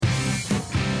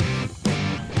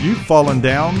You've fallen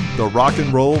down the rock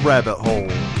and roll rabbit hole.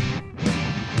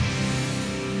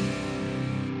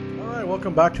 All right,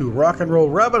 welcome back to Rock and Roll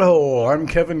Rabbit Hole. I'm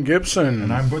Kevin Gibson.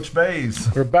 And I'm Butch Bays.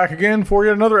 We're back again for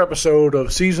yet another episode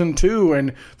of Season 2,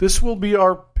 and this will be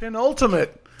our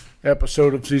penultimate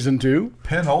episode of Season 2.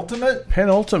 Penultimate?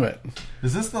 Penultimate.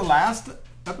 Is this the last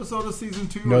episode of Season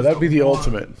 2? No, that'd be the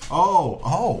ultimate.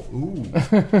 Ooh.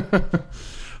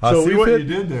 I So see what you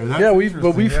did there. That's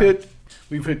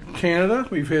we've hit Canada,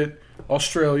 we've hit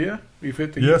Australia, we've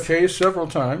hit the Yes. UK several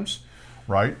times.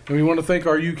 Right. And we want to thank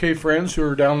our UK friends who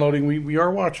are downloading. We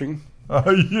are watching.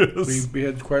 Yes. We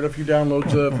had quite a few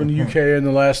downloads from the UK in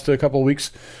the last couple of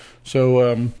weeks.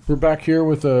 So we're back here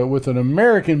with an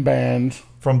American band.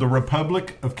 From the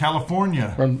Republic of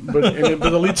California. But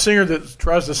the lead singer that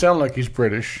tries to sound like he's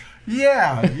British.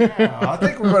 Yeah. I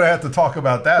think we're going to have to talk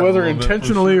about that. Whether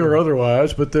intentionally or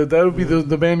otherwise. But that would be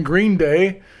the band Green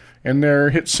Day and their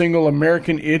hit single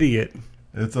American Idiot.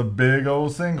 It's a big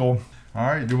old single. All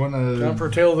right, you want to... Time for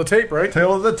a Tale of the Tape, right?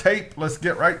 Tale of the Tape. Let's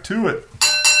get right to it.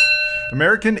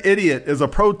 American Idiot is a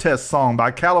protest song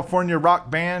by California rock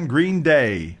band Green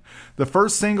Day. The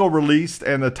first single released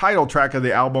and the title track of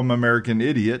the album American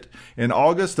Idiot in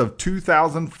August of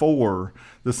 2004.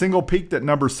 The single peaked at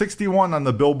number 61 on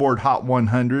the Billboard Hot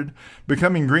 100,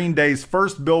 becoming Green Day's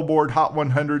first Billboard Hot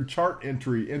 100 chart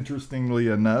entry, interestingly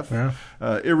enough. Yeah.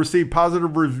 It received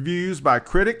positive reviews by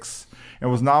critics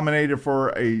and was nominated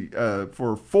for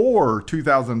four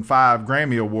 2005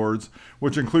 Grammy Awards,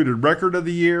 which included Record of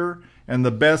the Year and the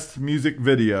Best Music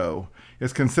Video.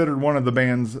 It's considered one of the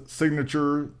band's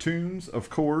signature tunes,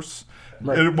 of course.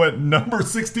 Right. It went number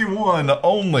 61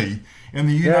 only in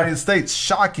the United States,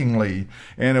 shockingly.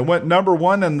 And it went number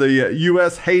 1 in the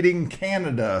U.S., hating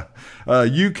Canada.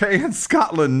 UK and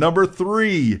Scotland, number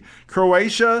 3.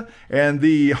 Croatia and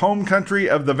the home country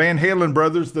of the Van Halen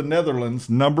brothers, the Netherlands,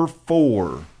 number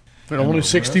 4. And only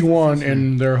 61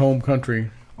 in their home country.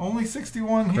 Only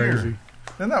 61 here. Crazy.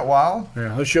 Isn't that wild?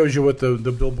 Yeah, that shows you what the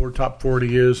Billboard Top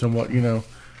 40 is and what,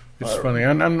 it's funny.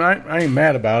 I ain't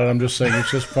mad about it. I'm just saying it's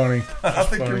just funny. I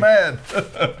think you're mad.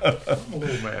 I'm a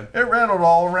little mad. It rattled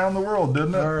all around the world,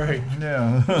 didn't it? All right.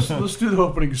 Yeah. Let's do the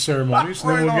opening ceremonies, and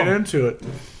then we'll Right get on. into it.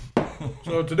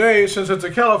 So today, since it's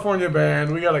a California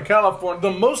band, we got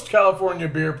the most California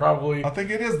beer probably. I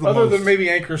think it is the Other most. than maybe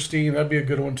Anchor Steam, that'd be a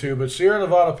good one too. But Sierra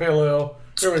Nevada Pale Ale,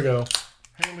 here we go.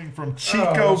 Hailing from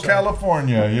Chico,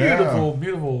 California. Yeah. Beautiful,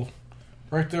 beautiful.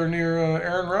 Right there near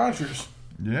Aaron Rodgers.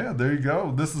 Yeah, there you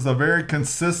go. This is a very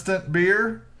consistent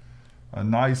beer. A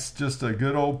nice, just a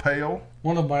good old pale.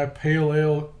 One of my pale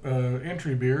ale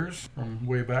entry beers from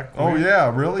way back when. Oh,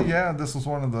 yeah, really? Yeah, this was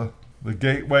one of the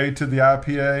gateway to the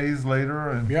IPAs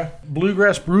later. And Yeah.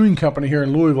 Bluegrass Brewing Company here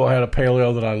in Louisville had a pale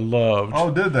ale that I loved.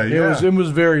 Oh, did they? Yeah. It was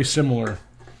very similar.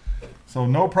 So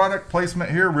no product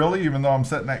placement here, really, even though I'm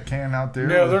setting that can out there.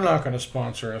 No, they're not going to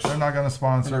sponsor us. They're not going to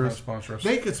sponsor us.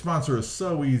 They They could sponsor us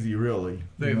so easy, really.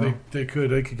 They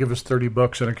could give us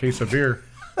 $30 and a case of beer.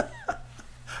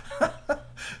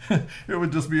 It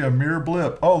would just be a mere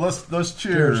blip. Oh, let's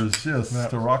cheers. Yes, Yep.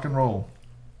 to rock and roll.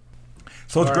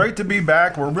 So it's great to be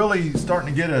back. We're really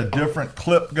starting to get a different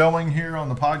clip going here on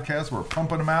the podcast. We're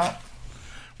pumping them out.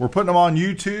 We're putting them on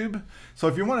YouTube. So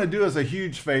if you want to do us a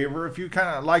huge favor, if you kind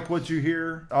of like what you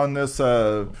hear on this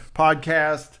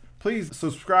podcast, please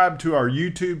subscribe to our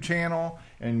YouTube channel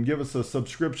and give us a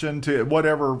subscription to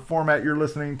whatever format you're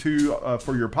listening to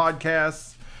for your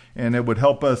podcasts. And it would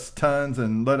help us tons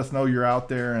and let us know you're out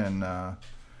there and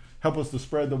help us to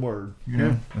spread the word,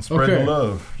 and spread the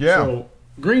love. Yeah. So,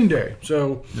 Green Day.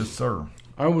 So, yes, sir.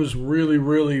 I was really,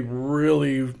 really,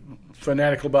 really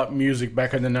fanatical about music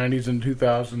back in the 90s and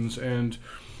 2000s. And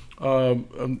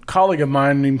a colleague of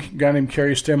mine, a guy named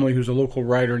Kerry Stemley, who's a local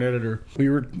writer and editor,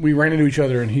 we ran into each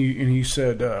other, and he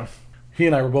said, he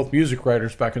and I were both music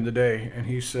writers back in the day, and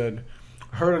he said,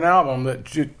 I heard an album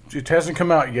that it hasn't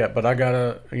come out yet, but I got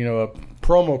a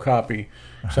promo copy,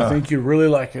 so I think you'd really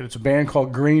like it. It's a band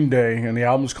called Green Day, and the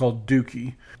album's called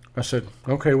Dookie. I said,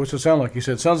 okay, what's it sound like? He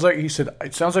said, it sounds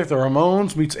like the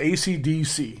Ramones meets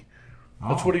AC/DC.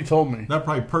 That's what he told me. That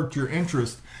probably perked your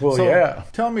interest. Well, so, yeah.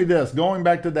 Tell me this, going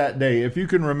back to that day, if you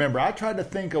can remember, I tried to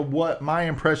think of what my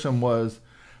impression was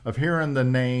of hearing the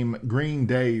name Green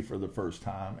Day for the first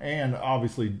time, and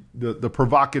obviously the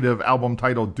provocative album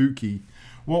title Dookie.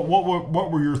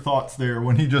 What were your thoughts there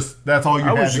when that's all you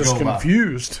had to go by? I was just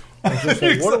confused. I was just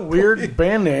like, what a weird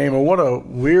band name, or what a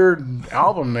weird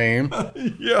album name.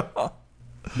 Yeah.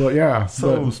 But yeah.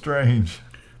 So strange.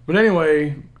 But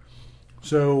anyway,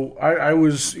 so I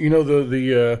was,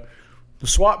 the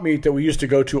swap meet that we used to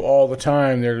go to all the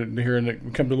time. They're here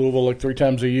we come to Louisville like 3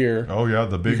 times a year. Oh yeah,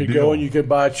 the big You could deal. go and you could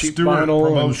buy cheap Stewart vinyl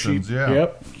Promotions, and cheap, yeah.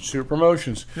 Yep, Stewart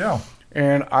Promotions. Yeah.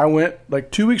 And I went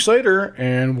like 2 weeks later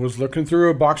and was looking through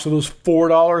a box of those $4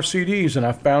 CDs, and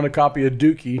I found a copy of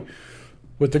Dookie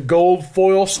with the gold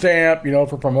foil stamp,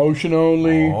 for promotion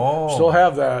only. Oh. Still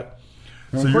have that.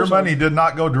 So your money did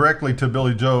not go directly to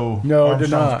Billy Joe No, it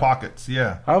did Armstrong's not. pockets.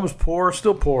 Yeah. I was poor,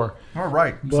 still poor. All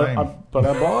right. But Same. I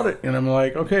bought it, and I'm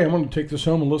like, okay, I'm going to take this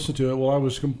home and listen to it. Well, I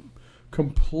was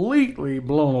completely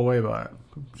blown away by it.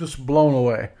 Just blown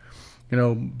away.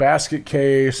 Basket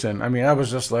case, and I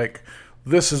was just like,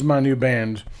 this is my new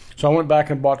band. So I went back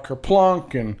and bought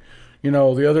Kerplunk and,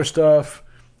 the other stuff.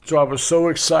 So I was so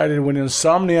excited when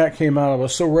Insomniac came out. I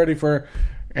was so ready for it,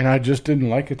 and I just didn't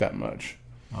like it that much.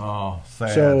 Oh,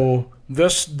 sad. So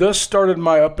this started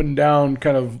my up and down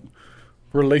kind of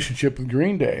relationship with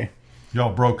Green Day.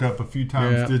 Y'all broke up a few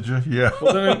times, Yeah. did you? Yeah.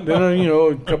 Well, then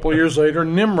a couple of years later,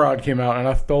 Nimrod came out, and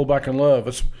I fell back in love.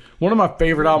 It's one of my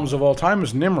favorite albums of all time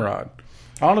is Nimrod.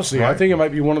 Honestly, I Right. think it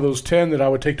might be one of those 10 that I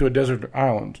would take to a desert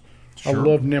island. I Sure.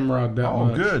 love Nimrod that Oh,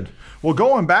 much. good. Well,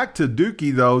 going back to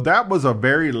Dookie, though, that was a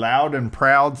very loud and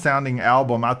proud sounding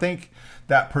album. I think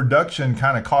that production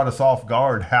kind of caught us off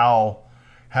guard how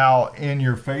in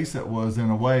your face it was in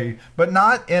a way, but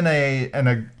not in a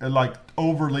like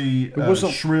overly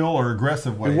wasn't- shrill or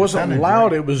aggressive way. It wasn't sounded loud.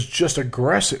 great. It was just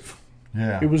aggressive.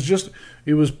 Yeah. It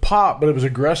was pop, but it was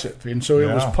aggressive. And so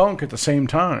it was Yeah. punk at the same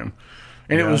time.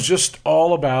 And it Yeah. was just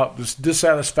all about this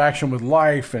dissatisfaction with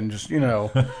life and just,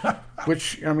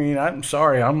 which, I'm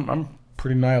sorry, I'm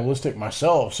pretty nihilistic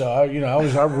myself. So,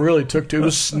 I really took to it. It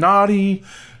was snotty,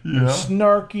 and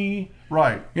snarky,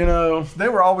 Right. They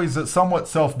were always somewhat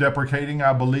self-deprecating,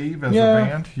 I believe, as Yeah. a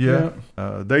band. Yeah.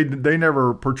 They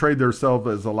never portrayed themselves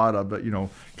as a lot of,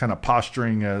 kind of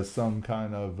posturing as some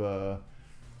kind of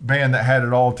band that had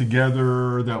it all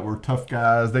together, that were tough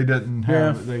guys. They didn't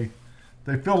have they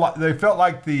felt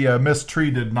like the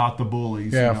mistreated, not the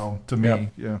bullies. Yeah. To me.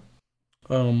 Yeah.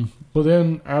 But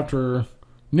then after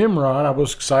Nimrod, I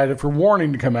was excited for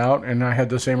Warning to come out, and I had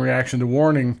the same reaction to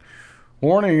Warning,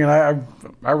 and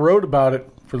I wrote about it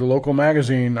for the local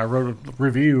magazine. I wrote a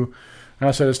review, and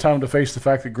I said it's time to face the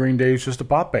fact that Green Day is just a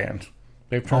pop band.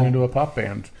 They've turned into a pop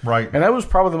band, Right. and that was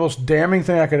probably the most damning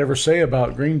thing I could ever say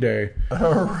about Green Day.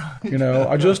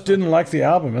 I just didn't like the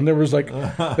album, and there was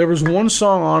one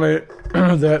song on it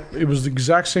that it was the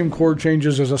exact same chord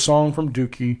changes as a song from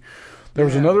Dookie. There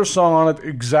was another song on it,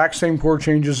 exact same chord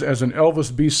changes as an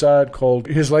Elvis B-side called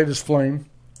His Latest Flame.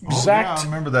 Exact I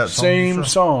remember that song. same Sure.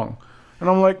 song. And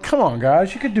I'm like, come on,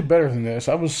 guys, you could do better than this.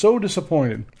 I was so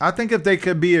disappointed. I think if they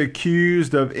could be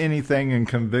accused of anything and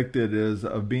convicted is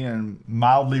of being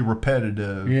mildly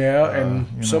repetitive. Yeah, and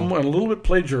you know. a little bit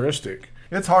plagiaristic.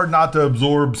 It's hard not to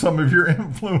absorb some of your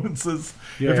influences.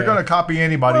 Yeah. If you're going to copy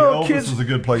anybody, Well, Elvis is a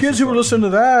good place Kids to who were start.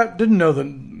 listening to that didn't know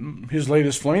that His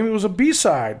Latest Flame, it was a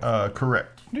B-side. Correct.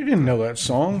 They didn't know that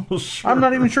song. Well, sure. I'm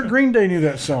not even sure Green Day knew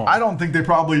that song. I don't think they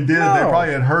probably did. No. They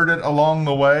probably had heard it along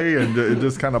the way, and it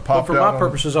just kind of but popped for out. my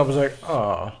purposes, I was like,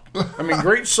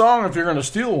 great song if you're going to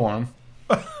steal one.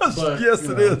 But, Yes,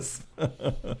 it is.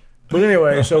 But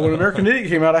anyway, so when American Idiot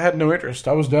came out, I had no interest.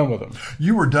 I was done with them.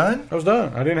 You were done? I was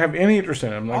done. I didn't have any interest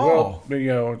in it. I'm like,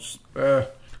 it's.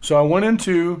 So I went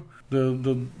into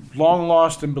the long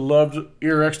lost and beloved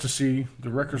Ear Ecstasy, the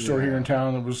record store here in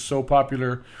town that was so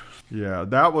popular. Yeah,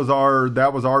 that was our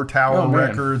Tower Oh, man.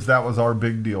 Records. That was our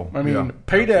big deal. I mean, Yeah.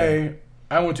 Payday,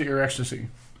 I went to Ear Ecstasy,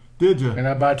 Did you? and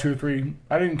I bought 2 or 3.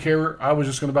 I didn't care. I was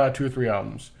just going to buy 2 or 3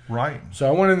 albums. Right. So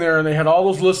I went in there, and they had all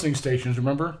those listening stations,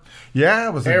 remember? Yeah,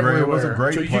 it was a Everywhere.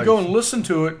 great so you place. could go and listen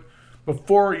to it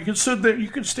before you could sit there. You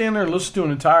could stand there and listen to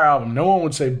an entire album. No one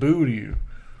would say boo to you.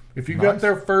 If you got Nice.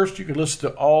 there first, you could listen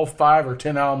to all 5 or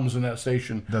 10 albums in that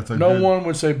station. That's a no good- one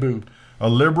would say boo. A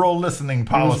liberal listening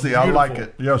policy. I like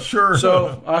it. beautiful. Yeah, sure.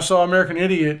 So I saw American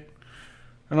Idiot,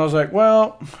 and I was like,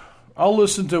 well, I'll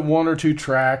listen to 1 or 2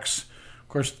 tracks. Of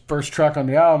course, the first track on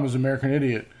the album was American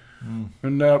Idiot.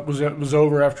 And that was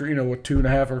over after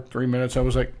 2.5 or 3 minutes. I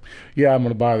was like, "Yeah, I'm going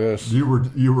to buy this." you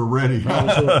were ready. I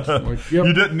was hooked. Like, yep.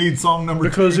 You didn't need song number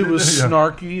Because 2. it was Yeah.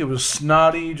 snarky, it was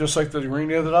snotty, just like the Green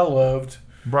Day that I loved,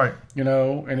 Right.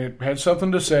 and it had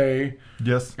something to say,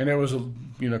 Yes. and it was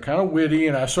kind of witty,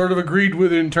 and I sort of agreed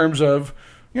with it in terms of,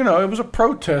 it was a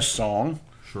protest song.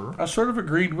 Sure. I sort of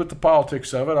agreed with the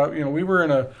politics of it. We were in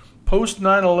a post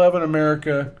 9/11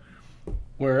 America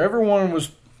where everyone was,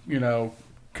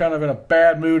 kind of in a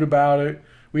bad mood about it.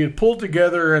 We had pulled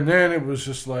together, and then it was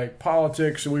just like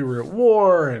politics, and we were at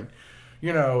war, and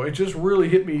You know, it just really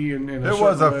hit me in It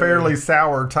was a fairly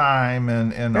sour time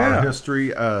in our Yeah. history.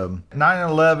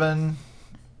 9/11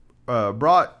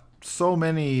 brought so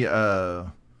many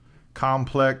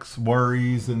complex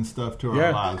worries and stuff to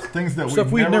our lives. Things that Stuff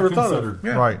we'd we'd never never thought of. considered.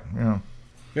 Yeah. Right. Yeah.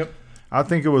 Yep. I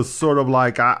think it was sort of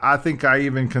like I think I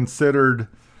even considered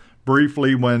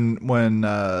briefly when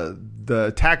the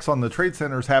attacks on the trade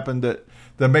centers happened that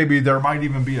maybe there might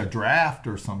even be a draft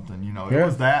or something. You know, it Yeah.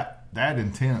 was that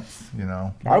intense. You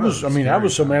know, I was so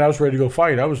mad. I was ready to go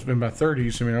fight. I was in my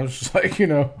 30s. I mean, I was just like, you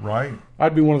know, right.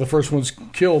 I'd be one of the first ones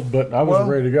killed, but I wasn't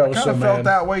ready to go. I was kind so of mad. felt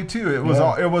that way too. It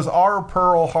was our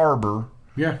Pearl Harbor.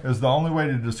 Yeah. Is the only way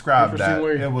to describe Interesting that.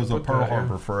 way It was to a put Pearl that, yeah.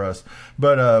 Harbor for us.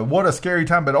 But what a scary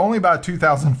time. But only by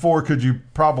 2004 could you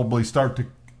probably start to,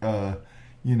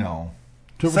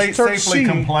 start safely seeing-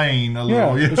 complain a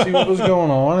little. Yeah, to see what was going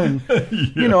on, and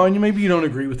you know, and maybe you don't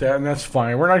agree with that, and that's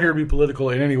fine. We're not here to be political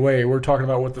in any way. We're talking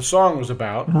about what the song was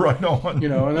about, Right on. you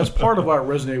know, and that's part of why it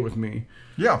resonated with me.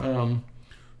 Yeah.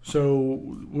 So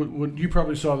what you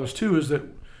probably saw this too is that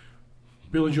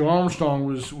Billy Joe Armstrong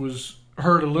was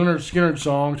heard a Leonard Skinner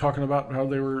song talking about how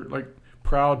they were like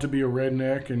proud to be a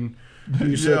redneck, and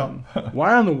he said,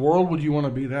 "Why in the world would you want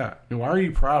to be that? And why are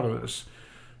you proud of this?"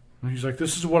 And he's like,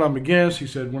 "This is what I'm against." He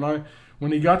said,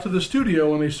 when he got to the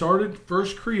studio and they started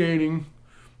first creating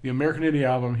the American Idiot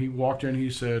album, he walked in,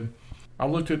 he said, I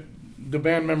looked at the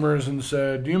band members and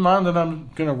said, "Do you mind that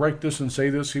I'm going to write this and say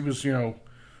this?" He was, you know,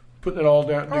 putting it all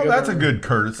down together. Oh, that's a good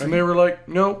courtesy. And they were like,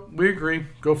 "No, we agree.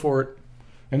 Go for it."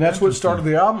 And that's what started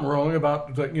the album rolling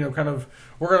about, the, you know, kind of,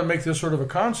 we're going to make this sort of a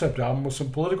concept album with some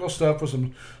political stuff, with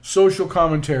some social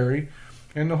commentary.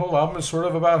 And the whole album is sort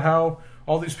of about how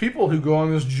all these people who go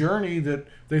on this journey that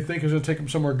they think is going to take them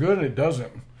somewhere good, and it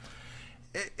doesn't.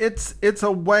 It's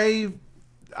a way.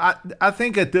 I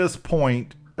think at this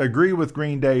point, agree with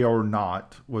Green Day or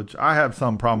not, which I have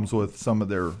some problems with some of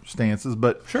their stances,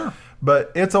 but Sure.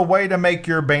 But it's a way to make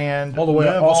your band All the way.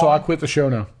 live Also, on. I quit the show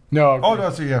now. No. Oh, no,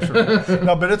 so yeah, sure.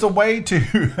 No, but it's a way to,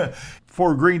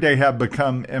 for Green Day have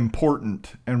become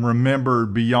important and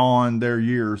remembered beyond their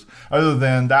years. Other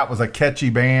than that was a catchy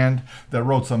band that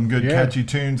wrote some good catchy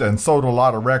tunes and sold a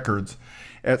lot of records.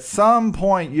 At some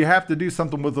point, you have to do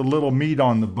something with a little meat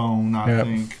on the bone, I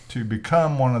think, to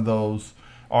become one of those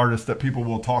artists that people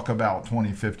will talk about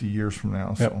 20, 50 years from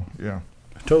now. So, yeah.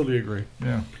 Totally agree.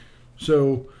 Yeah.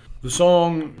 So the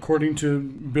song, according to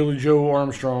Billy Joe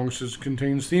Armstrong,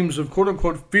 contains themes of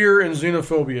quote-unquote fear and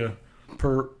xenophobia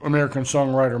per American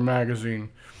Songwriter magazine.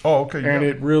 Oh, okay. And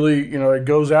it really, you know, it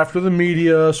goes after the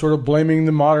media, sort of blaming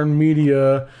the modern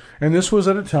media. And this was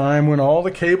at a time when all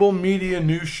the cable media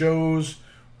news shows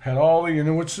had all the, you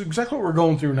know, it's exactly what we're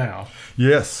going through now.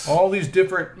 Yes. All these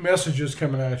different messages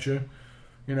coming at you,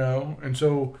 you know, and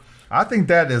so I think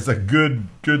that is a good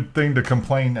thing to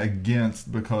complain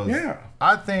against because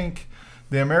I think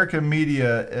the American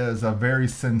media is a very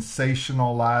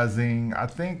sensationalizing. I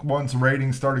think once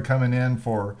ratings started coming in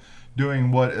for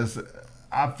doing what is,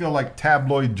 I feel like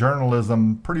tabloid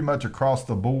journalism pretty much across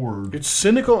the board. it's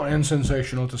cynical and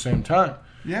sensational at the same time.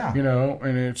 Yeah. You know,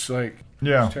 and it's like,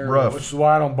 Yeah, it's terrible, rough. which is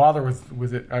why I don't bother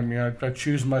with it. I mean, I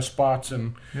choose my spots,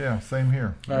 and Yeah, same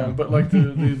here. but like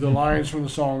the lines from the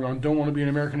song on "Don't want to be an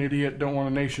American idiot, don't want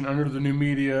a nation under the new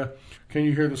media. Can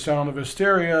you hear the sound of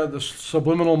hysteria? The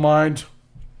subliminal mind,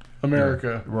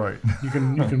 America." Right. You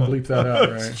can bleep that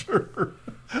out, right? Sure.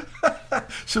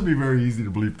 Should be very easy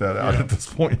to bleep that out at this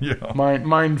point. Yeah.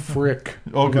 Mind frick.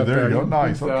 Okay, there you go. Bleep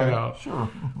Nice. that Okay. out. Sure.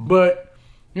 But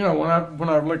you know, when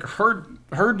I like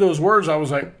heard those words, I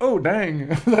was like, oh dang,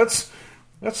 that's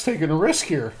taking a risk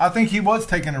here. I think he was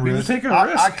taking a risk. He was taking a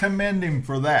risk. I commend him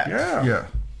for that. Yeah. Yeah.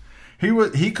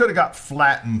 He could have got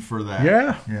flattened for that.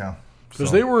 Yeah. Yeah. Because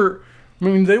So, they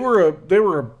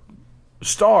were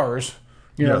stars.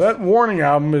 You know, Yes. that Warning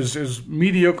album is as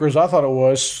mediocre as I thought it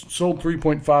was. Sold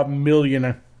 3.5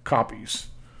 million copies,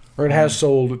 or it has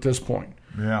sold at this point.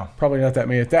 yeah. Probably not that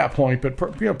many at that point, but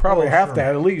probably half sure.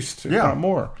 that at least, if Yeah. not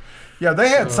more. Yeah, they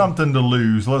had something to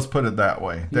lose. Let's put it that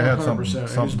way. They had 100%.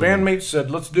 something. And his bandmates said,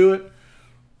 "Let's do it."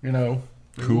 You know,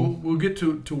 Cool. We'll get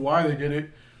to why they did it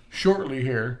shortly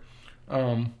here.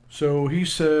 So he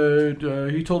said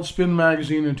he told Spin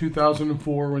Magazine in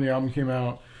 2004 when the album came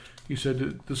out. He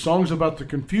said the song's about the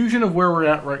confusion of where we're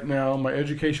at right now. My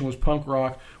education was punk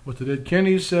rock. What the Dead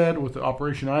Kennedys said, what the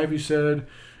Operation Ivy said.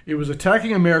 It was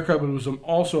attacking America, but it was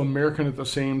also American at the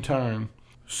same time.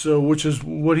 So, which is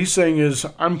what he's saying is,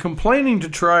 I'm complaining to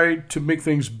try to make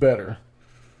things better.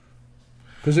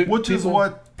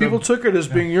 People took it as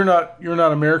being you're not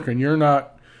American, you're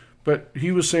not. But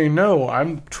he was saying no,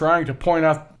 I'm trying to point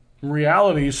out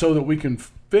reality so that we can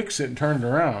fix it and turn it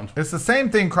around. It's the same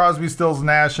thing Crosby, Stills,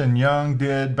 Nash, and Young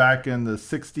did back in the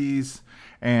 60s,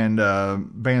 and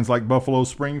bands like Buffalo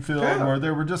Springfield, where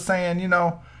they were just saying,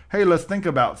 hey, let's think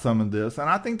about some of this. And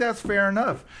I think that's fair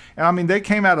enough. And I mean, they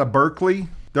came out of Berkeley.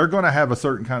 They're going to have a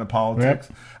certain kind of politics.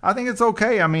 Yep. I think it's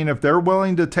okay. I mean, if they're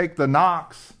willing to take the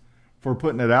knocks for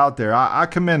putting it out there, I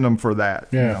commend them for that.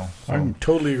 Yeah, I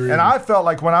totally agree. And I felt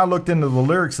like when I looked into the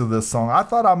lyrics of this song, I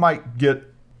thought I might get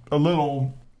a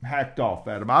little hacked off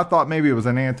at him. I thought maybe it was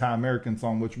an anti-American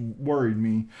song, which worried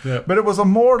me. Yep. But it was a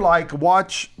more like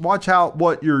watch out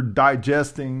what you're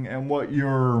digesting and what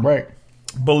you're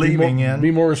believing in.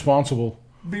 Be more responsible.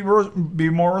 Be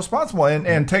more responsible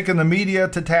and taking the media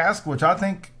to task, which I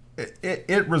think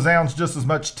it resounds just as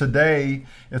much today.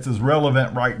 It's as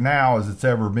relevant right now as it's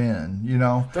ever been.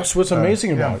 That's what's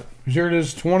amazing about it. Here it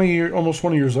is, almost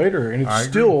 20 years later, and it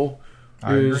still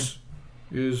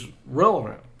is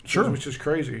relevant. Sure, which is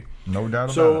crazy. No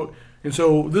doubt about it. And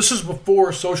so this is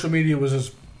before social media was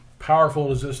as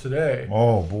powerful as this today.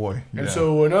 Oh boy! Yeah. And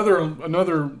so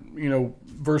another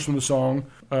verse from the song.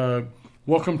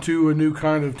 Welcome to a new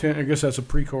kind of I guess that's a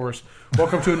pre-chorus.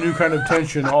 Welcome to a new kind of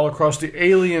tension all across the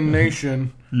alien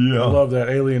nation. Yeah, I love that,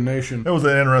 alien nation. It was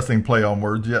an interesting play on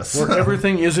words. Yes, where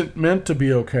everything isn't meant to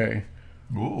be okay.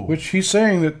 Ooh. Which he's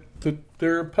saying that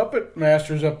there are puppet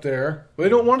masters up there. They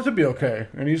don't want it to be okay,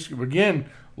 and he's again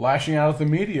lashing out at the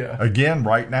media again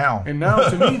right now. And now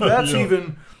to me, that's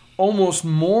even almost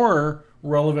more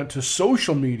relevant to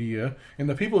social media and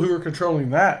the people who are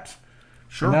controlling that.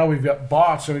 Sure. And now we've got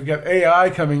bots and we've got AI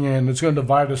coming in that's going to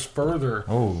divide us further.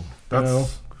 Oh,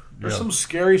 there's some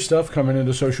scary stuff coming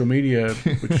into social media,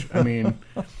 which, I mean...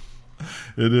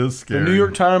 It is scary. The New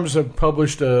York Times have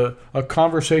published a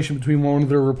conversation between one of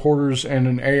their reporters and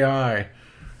an AI,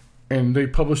 and they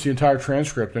published the entire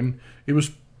transcript, and it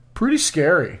was pretty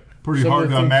scary. Pretty hard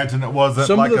to imagine it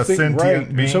wasn't like a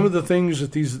sentient being. Some of the things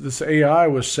that this AI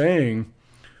was saying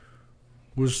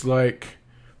was like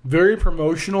very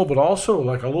promotional, but also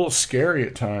like a little scary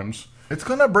at times. It's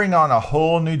going to bring on a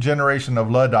whole new generation of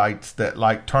Luddites that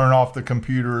like turn off the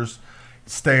computers,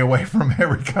 stay away from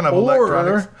every kind of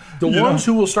electronics. The ones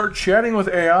who will start chatting with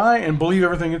AI and believe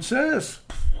everything it says.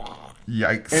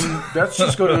 Yikes. And that's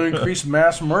just going to increase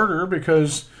mass murder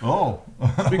because no.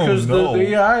 the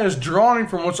AI is drawing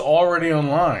from what's already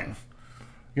online.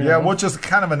 Which is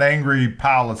kind of an angry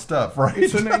pile of stuff, right?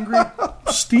 It's an angry,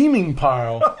 steaming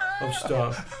pile of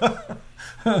stuff.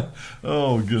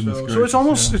 Oh, goodness gracious. So it's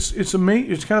almost,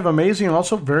 it's kind of amazing and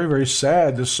also very, very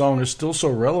sad this song is still so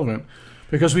relevant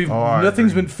because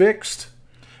nothing's been fixed.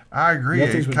 I agree.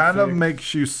 It kind of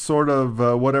makes you sort of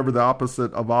whatever the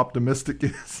opposite of optimistic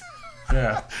is.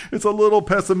 Yeah. It's a little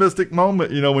pessimistic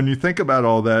moment, when you think about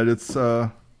all that. It's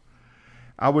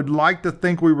I would like to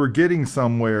think we were getting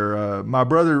somewhere. My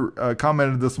brother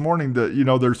commented this morning that,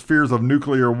 there's fears of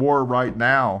nuclear war right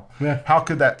now. Yeah. How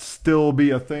could that still be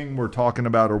a thing we're talking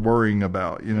about or worrying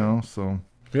about, So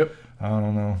Yep. I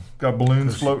don't know. Got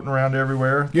balloons floating around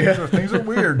everywhere. Things are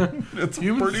weird. It's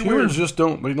humans weird. just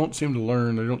don't seem to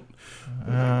learn.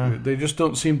 They just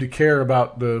don't seem to care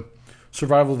about the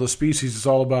survival of the species. It's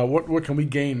all about what can we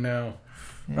gain now.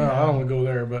 I don't want to go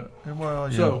there, but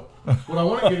so what I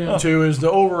want to get into is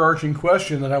the overarching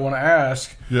question that I want to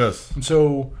ask. Yes. And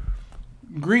so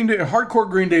hardcore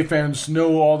Green Day fans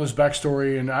know all this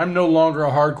backstory, and I'm no longer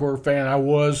a hardcore fan. I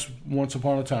was once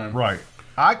upon a time. Right.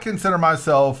 I consider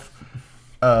myself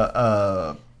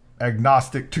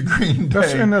agnostic to Green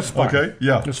Day. And that's fine. Okay,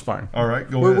 yeah. That's fine. All right,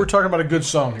 go ahead. We're talking about a good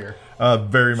song here.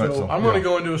 Very much so. I'm going to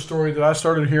go into a story that I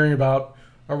started hearing about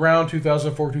around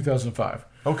 2004, 2005.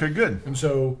 Okay, good. And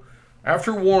so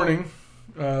after Warning,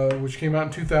 which came out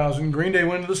in 2000, Green Day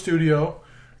went to the studio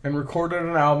and recorded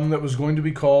an album that was going to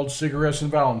be called Cigarettes and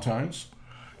Valentines.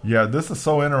 Yeah, this is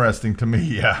so interesting to me.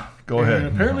 Yeah, go ahead.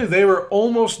 And apparently they were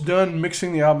almost done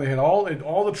mixing the album. They had all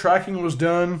the tracking was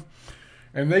done.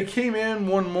 And they came in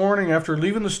one morning after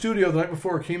leaving the studio the night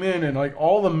before, came in and like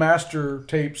all the master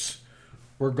tapes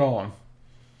were gone.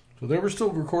 So they were still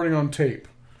recording on tape.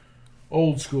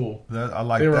 Old school. I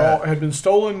like they were that. All had been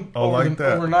stolen that.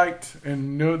 overnight,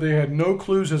 and they had no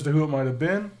clues as to who it might have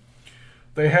been.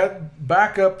 They had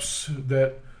backups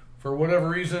that, for whatever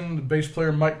reason, the bass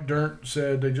player Mike Dirnt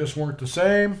said they just weren't the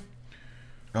same.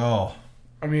 Oh,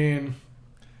 I mean,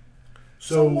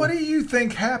 so what do you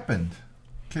think happened?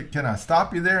 Can I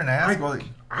stop you there and ask?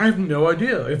 I have no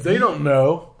idea. If they don't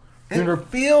know. It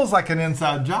feels like an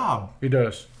inside job. It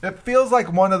does. It feels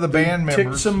like one of the band members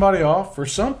ticked somebody off for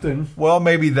something. Well,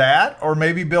 maybe that, or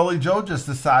maybe Billy Joe just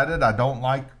decided I don't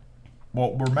like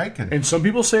what we're making. And some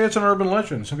people say it's an urban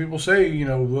legend. Some people say,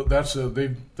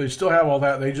 they still have all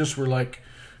that. They just were like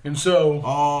And so,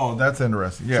 oh, that's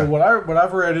interesting. Yeah. So what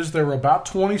I've read is there were about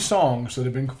 20 songs that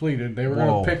had been completed. They were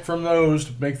going to pick from those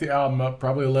to make the album up,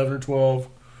 probably 11 or 12.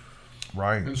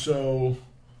 Right. And so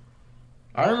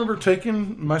I remember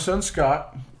taking my son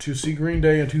Scott to see Green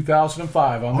Day in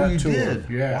 2005 on that tour. Did?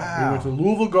 Yeah. Wow. We went to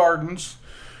Louisville Gardens,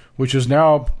 which is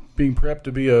now being prepped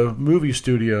to be a movie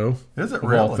studio. Is it of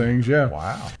really? all things, yeah.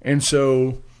 Wow. And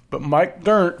so, but Mike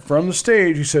Dirnt from the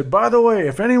stage, he said, by the way,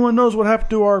 if anyone knows what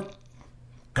happened to our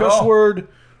cuss word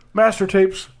master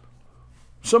tapes,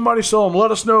 somebody stole them.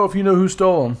 Let us know if you know who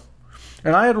stole them.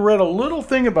 And I had read a little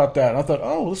thing about that, and I thought,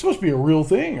 oh, this must be a real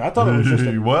thing. I thought it was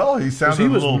just well, he sounded a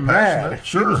little mad. passionate.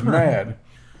 Sure. He was mad.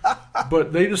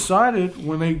 But they decided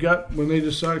when they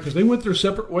decided, because they went their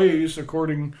separate ways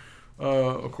according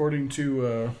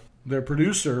to their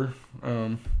producer.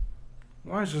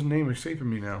 Why is his name escaping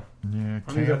me now? Yeah,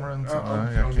 Cameron.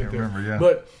 I can't remember. Yeah,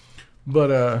 but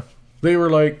they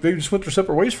were like, they just went their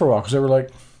separate ways for a while because they were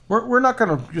like, we're not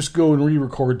going to just go and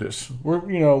re-record this.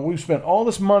 We've spent all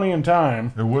this money and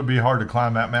time. It would be hard to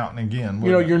climb that mountain again.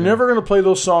 You're never going to play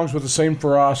those songs with the same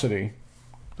ferocity,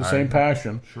 the same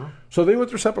passion. Sure. So they went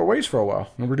their separate ways for a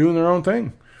while and were doing their own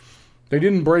thing. They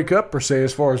didn't break up per se,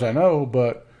 as far as I know,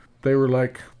 but they were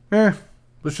like,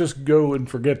 let's just go and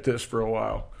forget this for a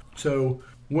while. So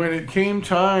when it came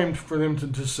time for them to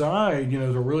decide,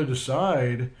 to really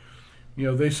decide,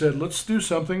 they said, let's do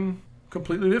something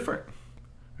completely different.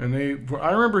 And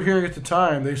I remember hearing at the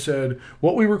time, they said,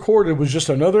 what we recorded was just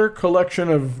another collection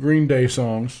of Green Day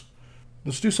songs.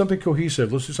 Let's do something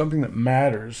cohesive. Let's do something that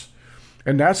matters.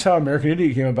 And that's how American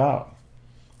Idiot came about.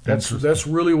 That's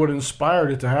really what inspired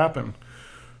it to happen.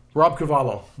 Rob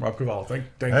Cavallo. Thank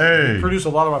you. Hey. He produced a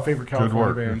lot of my favorite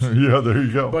California bands. Yeah, there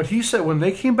you go. But he said when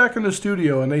they came back in the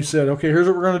studio and they said, okay, here's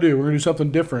what we're going to do. We're going to do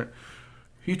something different.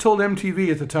 He told MTV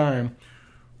at the time,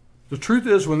 the truth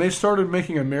is when they started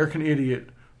making American Idiot,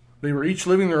 they were each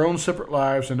living their own separate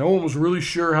lives, and no one was really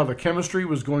sure how the chemistry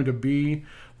was going to be.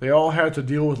 They all had to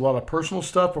deal with a lot of personal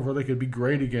stuff before they could be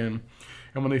great again.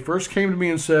 And when they first came to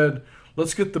me and said,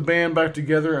 let's get the band back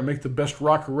together and make the best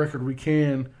rock record we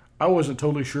can, I wasn't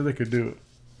totally sure they could do it.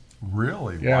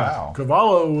 Really? Yeah. Wow.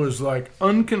 Cavallo was like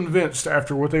unconvinced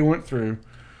after what they went through.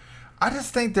 I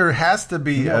just think there has to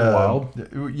be wild.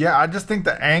 Yeah, I just think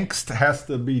the angst has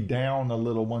to be down a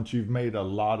little once you've made a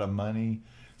lot of money,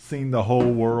 seen the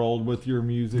whole world with your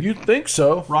music. You'd think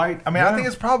so, right? I mean, I think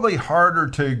it's probably harder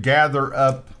to gather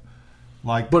up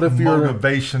but if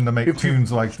motivation to make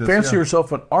tunes like this. Fancy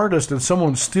yourself an artist and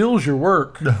someone steals your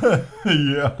work.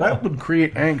 Yeah, that would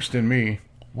create angst in me.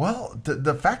 Well,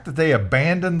 the fact that they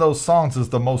abandoned those songs is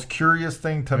the most curious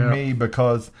thing to me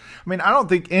because, I mean, I don't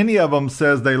think any of them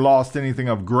says they lost anything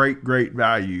of great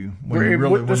value.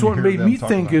 That's what made me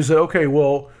think is that, okay,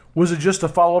 well, was it just a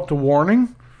follow-up to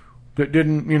Warning that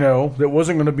didn't, that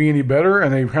wasn't going to be any better,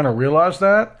 and they kind of realized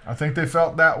that? I think they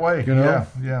felt that way.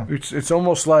 Yeah. It's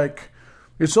almost like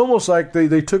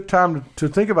they took time to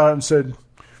think about it and said,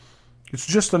 it's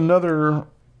just another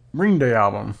Green Day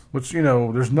album, which,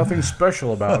 there's nothing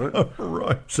special about it.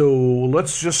 Right. So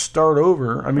let's just start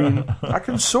over. I mean, I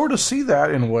can sort of see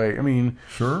that in a way. I mean,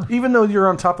 sure. Even though you're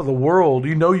on top of the world,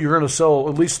 you're going to sell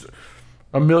at least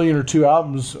 1 million or 2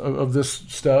 albums of this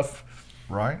stuff.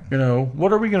 Right.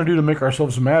 What are we going to do to make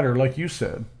ourselves matter, like you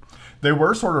said? They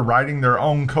were sort of riding their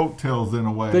own coattails in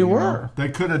a way. They were. They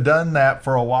could have done that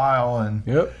for a while.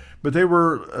 Yep. But they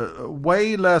were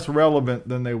way less relevant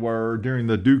than they were during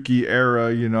the Dookie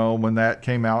era, when that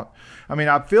came out. I mean,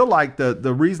 I feel like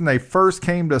the reason they first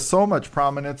came to so much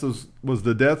prominence was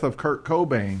the death of Kurt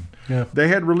Cobain. Yeah. They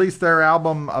had released their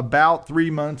album about 3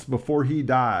 months before he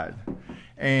died.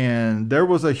 And there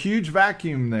was a huge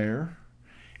vacuum there.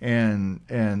 And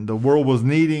the world was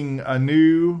needing a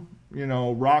new,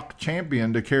 rock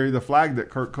champion to carry the flag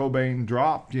that Kurt Cobain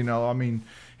dropped. I mean,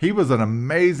 he was an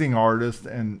amazing artist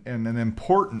and an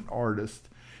important artist.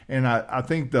 And I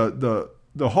think the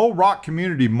whole rock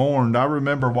community mourned. I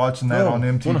remember watching that on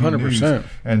MTV 100%. News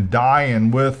and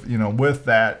dying with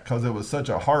that because it was such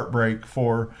a heartbreak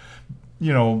for,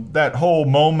 that whole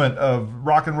moment of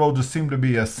rock and roll just seemed to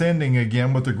be ascending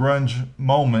again with the grunge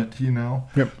moment,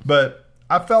 Yep. But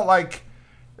I felt like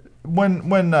when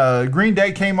Green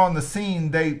Day came on the scene,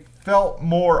 they felt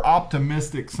more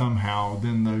optimistic somehow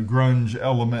than the grunge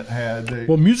element had.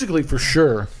 Well, musically, for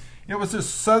sure. It was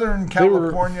just Southern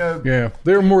California.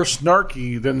 They were more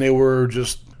snarky than they were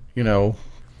just,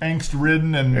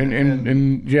 angst-ridden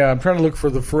and yeah. I'm trying to look for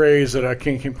the phrase that I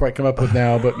can't quite come up with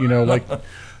now, but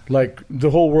like the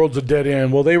whole world's a dead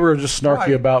end. Well, they were just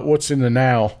snarky about what's in the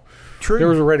now. True. There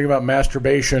was a rating about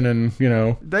masturbation, and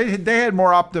They had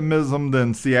more optimism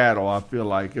than Seattle. I feel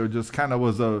like it just kind of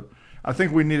was I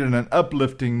think we needed an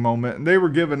uplifting moment, and they were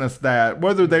giving us that,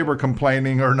 whether they were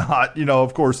complaining or not.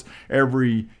 Of course,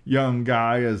 every young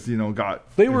guy has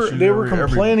got. They were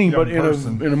complaining, but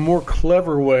in a more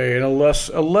clever way, in a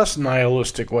less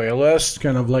nihilistic way, a less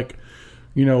kind of like,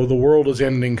 the world is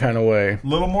ending kind of way. A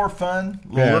little more fun,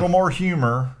 a little more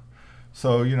humor.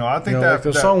 So I think that like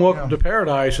the song "Welcome to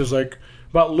Paradise" is like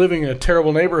about living in a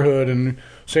terrible neighborhood and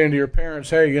saying to your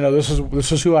parents, "Hey, this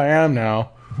is who I am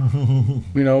now."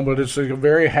 But it's like a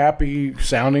very happy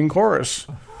sounding chorus.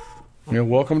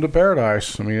 Welcome to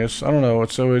paradise. I mean, I don't know.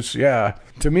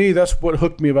 To me, that's what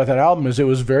hooked me about that album, is it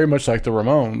was very much like the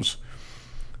Ramones.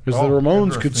 Because the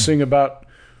Ramones could sing about,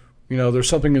 there's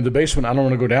something in the basement, I don't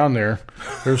want to go down there.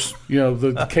 There's,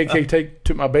 the KKK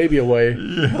took my baby away.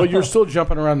 Yeah. But you're still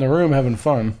jumping around the room having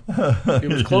fun.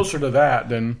 It was closer to that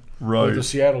than what the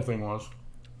Seattle thing was.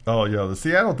 Oh, yeah. The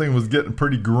Seattle thing was getting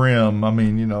pretty grim. I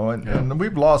mean, and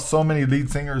we've lost so many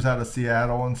lead singers out of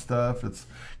Seattle and stuff. It's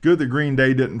good that Green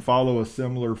Day didn't follow a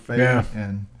similar fate. Yeah.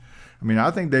 And, I mean,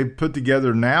 I think they've put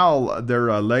together now, they're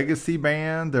a legacy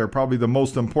band. They're probably the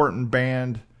most important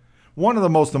band, one of the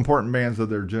most important bands of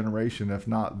their generation, if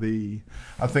not the.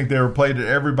 I think they were played at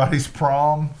everybody's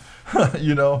prom.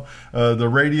 The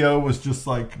radio was just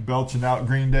like belching out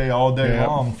Green Day all day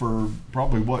long for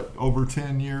probably over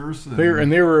 10 years.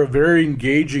 They were a very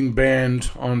engaging band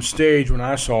on stage when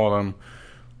I saw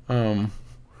them.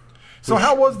 So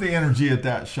how was the energy at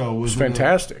that show? Was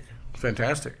fantastic.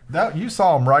 Fantastic. That you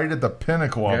saw them right at the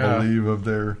pinnacle, I believe, of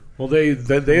their. Well, they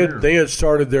had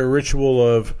started their ritual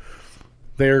of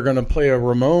they were going to play a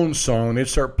Ramones song. They'd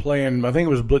start playing. I think it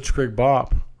was Blitzkrieg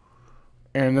Bop.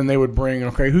 And then they would bring,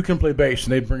 who can play bass?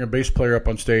 And they'd bring a bass player up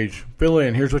on stage. Fill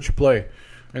in, here's what you play.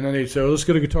 And then they'd say, let's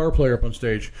get a guitar player up on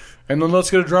stage. And then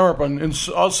let's get a drummer up on. And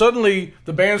suddenly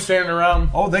the band's standing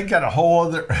around. Oh, they got a whole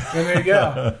other.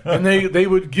 And they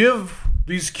would give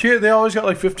these kids, they always got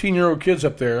like 15-year-old kids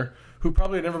up there who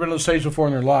probably had never been on stage before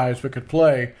in their lives but could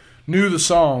play, knew the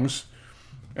songs.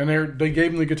 And they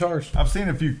gave them the guitars. I've seen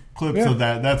a few clips of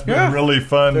that. That's been really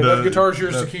fun. That guitar's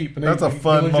yours to keep. And that's a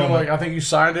fun moment. I think you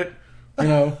signed it.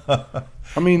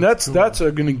 I mean, that's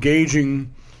an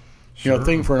engaging,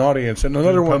 thing for an audience. And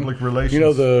another one, public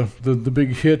relations. The big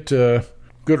hit,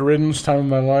 "Good Riddance," "Time of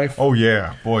My Life." Oh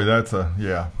yeah, boy, that's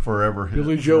forever hit.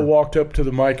 Billy Joe walked up to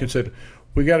the mic and said,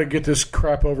 "We got to get this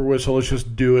crap over with, so let's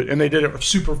just do it." And they did it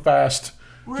super fast,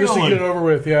 just to get it over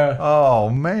with. Yeah. Oh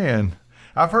man.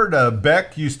 I've heard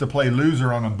Beck used to play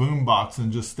Loser on a boombox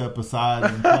and just step aside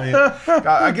and play it.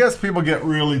 I guess people get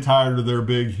really tired of their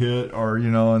big hit, or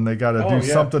and they got to do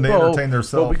something to entertain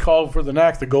themselves. What we called for the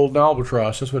knack, the Golden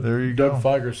Albatross. That's what Doug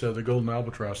Feiger said, the Golden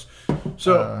Albatross.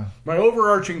 So my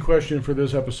overarching question for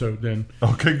this episode, then.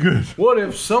 Okay, good. What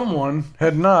if someone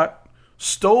had not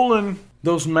stolen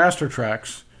those master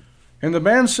tracks, and the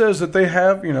band says that they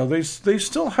have, they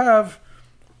still have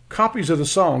copies of the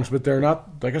songs, but they're not,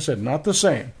 like I said, not the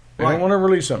same. They don't want to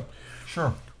release them.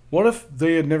 Sure. What if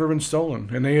they had never been stolen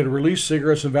and they had released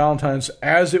Cigarettes and Valentines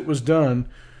as it was done?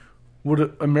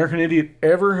 Would American Idiot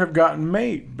ever have gotten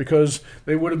made? Because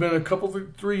they would have been a couple,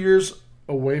 3 years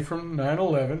away from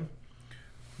 9/11.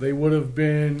 They would have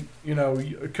been,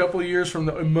 a couple of years from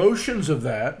the emotions of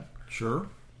that. Sure.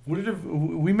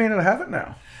 We may not have it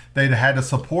now. They'd had to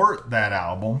support that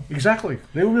album. Exactly.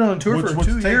 They would have been on tour for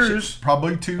 2 years.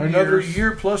 Probably 2 years. Another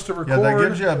year plus to record. Yeah, that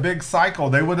gives you a big cycle.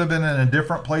 They would have been in a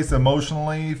different place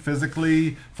emotionally,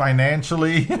 physically,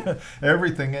 financially,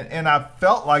 everything. And I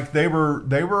felt like they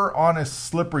were on a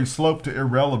slippery slope to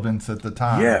irrelevance at the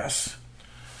time. Yes.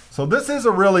 So this is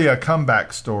really a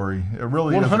comeback story. It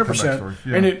really 100%. Is a comeback story.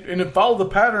 Yeah. And it followed the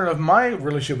pattern of my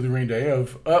relationship with Green Day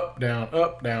of up, down,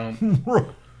 up, down.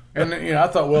 And I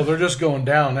thought, well, they're just going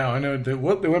down now. And they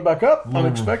went back up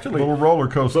unexpectedly. Little roller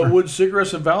coaster. But would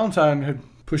Cigarettes and Valentine have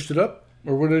pushed it up,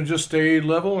 or would it just stayed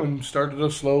level and started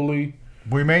to slowly?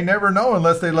 We may never know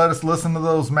unless they let us listen to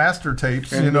those master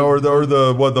tapes, or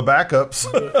the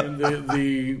backups. And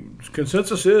the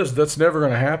consensus is that's never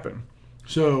going to happen.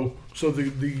 So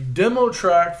the demo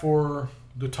track for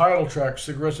the title track,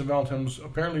 Cigarettes and Valentines,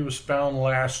 apparently was found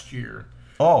last year.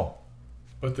 Oh.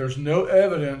 But there's no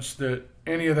evidence that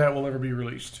any of that will ever be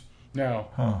released.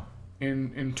 Now,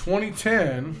 in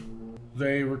 2010,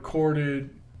 they recorded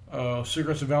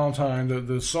Cigarettes and Valentine,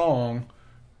 the song,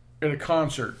 at a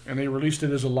concert, and they released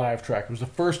it as a live track. It was the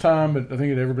first time I think it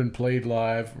had ever been played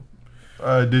live.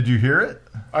 Did you hear it?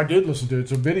 I did listen to it.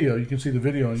 It's a video. You can see the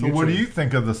video on YouTube. So what do you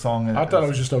think of the song? I thought it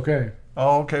was just okay.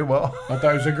 Oh, okay, well. I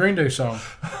thought it was a Green Day song.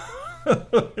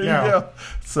 Yeah.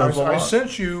 I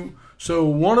sent you So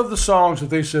one of the songs that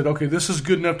they said, okay, this is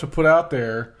good enough to put out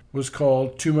there, was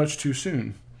called Too Much Too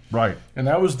Soon. Right. And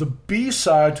that was the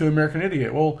B-side to American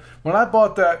Idiot. Well, when I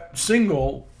bought that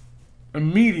single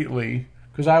immediately,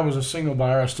 because I was a single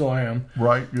buyer, I still am.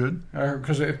 Right, good.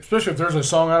 Because especially if there's a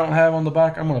song I don't have on the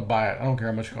back, I'm going to buy it. I don't care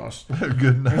how much it costs.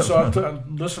 Good enough. And so I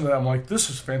listened to that. I'm like, this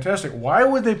is fantastic. Why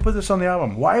would they put this on the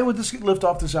album? Why would this get lifted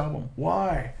off this album?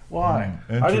 Why? I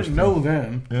didn't know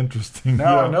then. Interesting.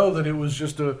 Now I know that it was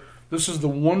just this is the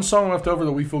one song left over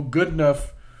that we feel good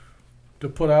enough to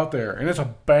put out there. And it's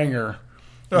a banger.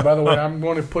 And by the way, I'm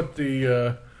going to put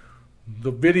the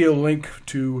video link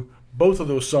to both of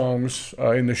those songs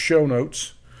in the show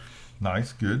notes.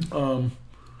 Nice, good.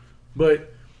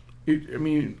 But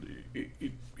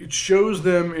it shows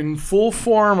them in full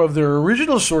form of their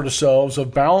original sort of selves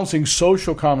of balancing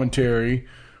social commentary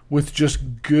with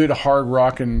just good hard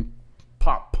rock and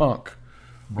pop punk.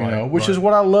 Which is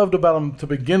what I loved about them to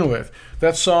begin with.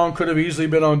 That song could have easily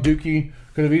been on Dookie,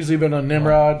 could have easily been on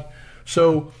Nimrod. Right.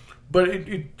 So, but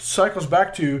it cycles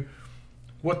back to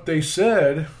what they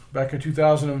said back in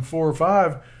 2004 or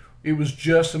 5. It was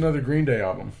just another Green Day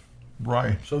album.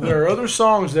 Right. So there are other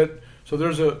songs that. So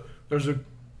there's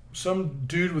some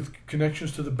dude with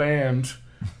connections to the band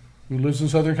who lives in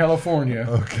Southern California.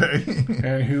 Okay.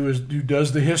 And who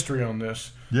does the history on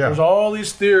this. Yeah. There's all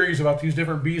these theories about these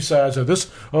different B-sides of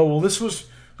this. Oh, well, this was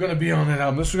going to be on that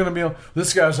album. This was going to be on.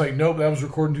 This guy's like, nope, that was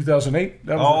recorded in 2008.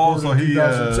 That was recorded in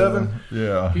 2007.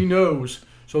 Yeah. He knows.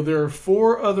 So there are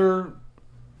 4 other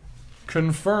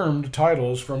confirmed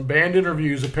titles from band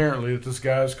interviews, apparently, that this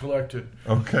guy's collected.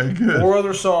 Okay, good. 4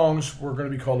 other songs were going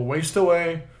to be called Waste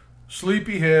Away,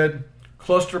 Sleepyhead,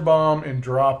 Cluster Bomb, and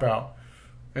Dropout.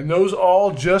 And those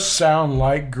all just sound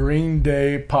like Green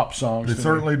Day pop songs. They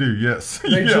certainly do, yes.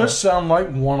 They just sound like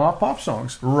one-off pop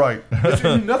songs. Right.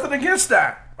 Nothing against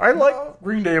that. I like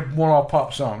Green Day one-off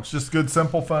pop songs. Just good,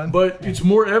 simple fun. But it's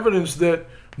more evidence that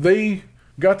they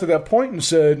got to that point and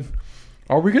said,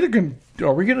 "Are we going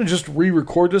to just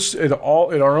re-record this at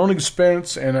our own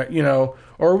expense, and or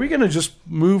are we going to just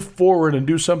move forward and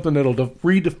do something that'll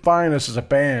redefine us as a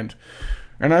band?"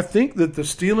 And I think that the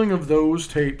stealing of those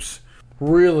tapes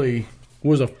really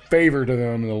was a favor to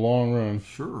them in the long run.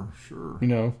 Sure.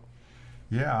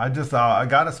 Yeah, I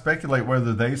got to speculate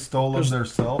whether they stole them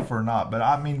themselves or not. But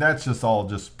I mean, that's just all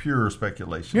just pure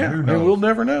speculation. Yeah, who knows? And we'll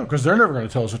never know because they're never going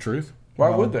to tell us the truth. Why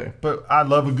would they? But I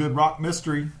love a good rock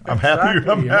mystery. I'm happy. I'm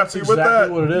happy That's with that.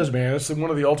 Exactly what it is, man. It's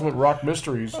one of the ultimate rock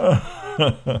mysteries.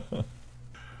 But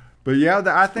yeah,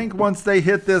 I think once they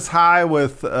hit this high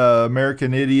with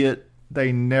American Idiot,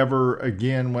 they never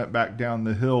again went back down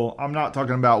the hill. I'm not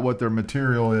talking about what their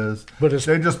material is, but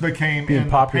they just became in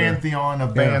the pantheon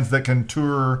of bands that can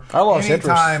tour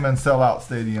anytime and sell out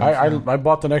stadiums. I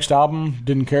bought the next album,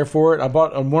 didn't care for it. I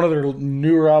bought one of their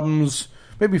newer albums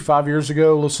maybe 5 years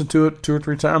ago, listened to it 2 or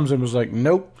 3 times, and was like,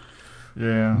 nope.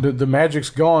 Yeah. The magic's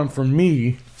gone for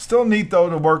me. Still neat, though,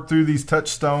 to work through these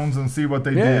touchstones and see what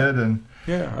they did. And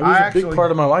yeah, it was a big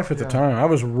part of my life at the time. I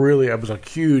was a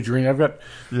huge Green. I've got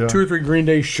 2 or 3 Green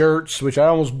Day shirts, which I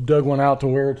almost dug one out to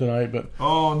wear tonight. But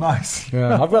oh, nice!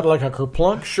 Yeah, I've got like a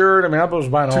Kerplunk shirt. I mean, I was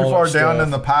buying all that too far down in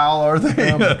the pile, are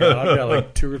they? Oh my god, I've got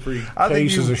like 2 or 3 cases of shirts. I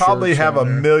think you probably have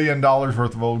 $1 million worth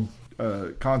of old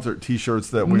concert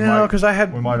T-shirts that we might. No, because I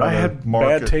had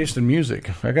bad taste in music.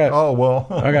 I got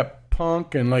I got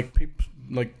punk and like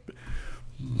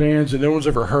bands that no one's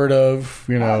ever heard of,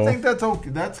 I think that's okay.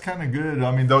 That's kind of good.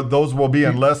 I mean, those will be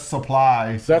in less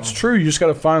supply. So. That's true. You just got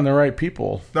to find the right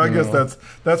people. I guess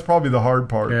that's probably the hard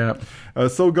part. Yeah.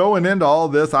 So going into all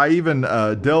this, I even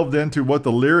delved into what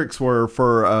the lyrics were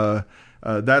for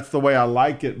 "That's the Way I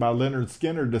Like It" by Leonard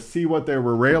Skinner to see what they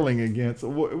were railing against. It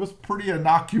was pretty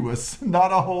innocuous.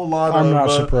 Not a whole lot. I'm not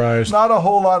surprised. Not a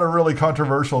whole lot of really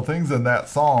controversial things in that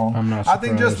song. I'm not surprised. I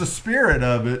think just the spirit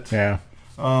of it. Yeah.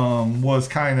 Was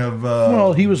kind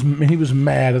of he was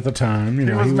mad at the time. He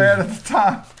was mad at the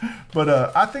time, but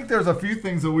I think there's a few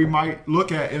things that we might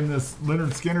look at in this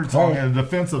Leonard Skinner song in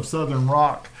defense of Southern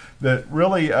rock that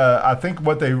really I think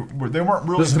what they weren't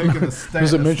really taking a stand.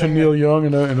 Does it mention Neil Young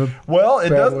in a well, it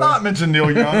does not mention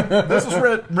Neil Young. This is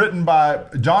written by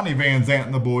Johnny Van Zant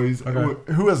and the Boys,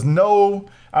 who is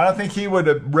I don't think he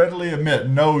would readily admit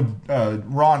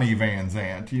Ronnie Van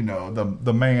Zant,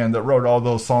 the man that wrote all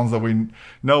those songs that we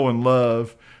know and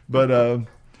love. But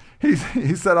he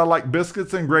said, "I like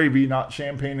biscuits and gravy, not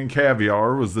champagne and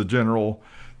caviar," was the general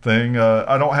thing.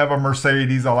 "I don't have a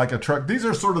Mercedes. I like a truck." These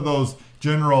are sort of those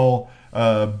general,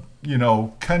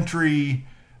 country.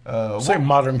 Say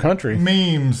modern country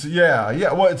memes.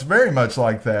 Yeah. Well, it's very much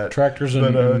like that. Tractors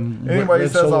and anyway, he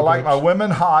says, "I like my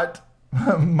women hot.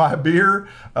 my beer,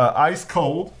 ice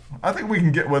cold. I think we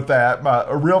can get with that.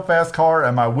 A real fast car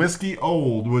and my whiskey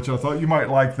old, which I thought you might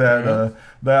like that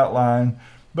that line.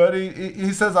 But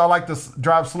he says I like to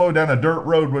drive slow down a dirt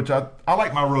road, which I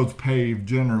like my roads paved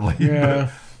generally.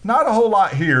 Yeah. Not a whole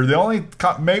lot here. The only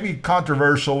maybe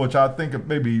controversial, which I think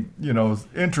maybe is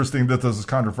interesting that this is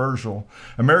controversial.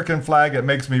 American flag, it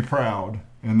makes me proud,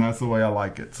 and that's the way I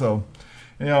like it. So,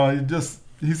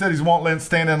 he said he won't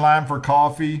stand in line for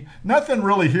coffee. Nothing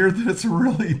really here that's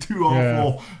really too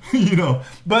awful,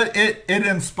 But it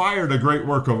inspired a great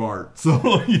work of art.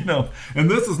 So,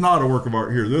 and this is not a work of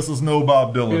art here. This is no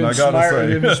Bob Dylan, I got to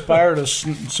say. It inspired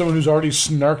someone who's already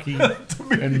snarky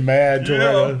and mad to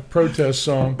write a protest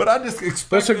song. But I just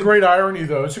expected... That's a great irony,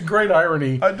 though. It's a great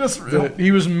irony. That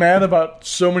he was mad about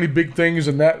so many big things,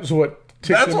 and that's what...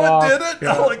 That's what did it?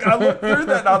 Yeah. I looked through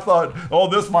that and I thought,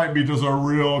 this might be just a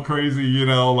real crazy,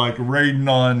 like raiding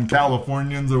on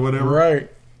Californians or whatever. Right.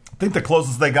 I think the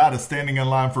closest they got is standing in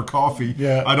line for coffee.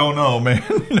 Yeah. I don't know, man.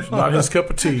 It's not his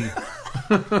cup of tea.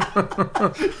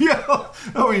 Yeah.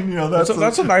 I mean, that's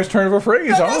a nice turn of a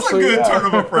phrase, honestly. That's a good turn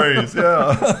of a phrase,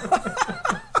 yeah.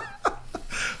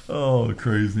 Oh,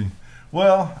 crazy.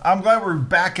 Well, I'm glad we're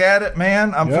back at it,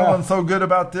 man. I'm feeling so good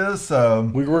about this. We're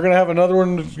going to have another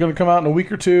one that's going to come out in a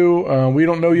week or two. We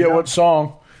don't know yet what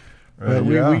song.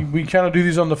 We kind of do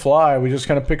these on the fly. We just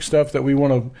kind of pick stuff that we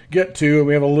want to get to, and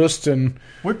we have a list. And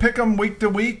we pick them week to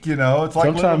week, It's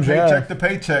like living paycheck to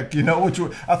paycheck, which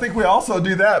I think we also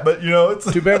do that. But, it's...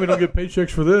 Too bad we don't get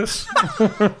paychecks for this.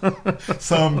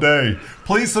 Someday.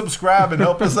 Please subscribe and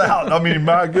help us out. I mean,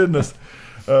 my goodness.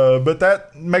 But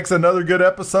that makes another good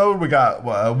episode. We got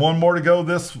one more to go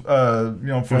this, for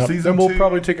season 2. Then we'll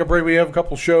probably take a break. We have a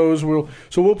couple shows. We'll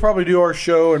probably do our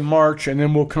show in March, and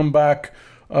then we'll come back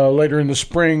later in the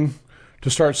spring to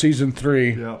start season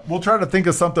 3. Yeah, we'll try to think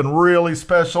of something really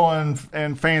special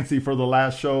and fancy for the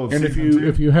last show of season 2. And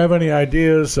if you have any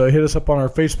ideas, hit us up on our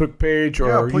Facebook page or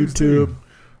our YouTube.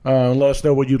 Let us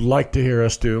know what you'd like to hear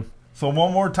us do. So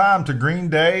one more time to Green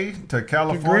Day, to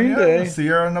California, to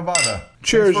Sierra Nevada.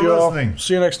 Cheers, y'all. Listening.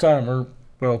 See you next time.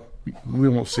 We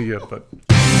won't see you, but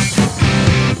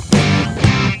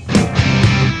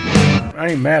I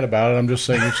ain't mad about it. I'm just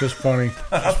saying it's just funny.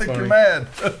 I think you're mad.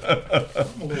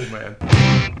 I'm a little mad.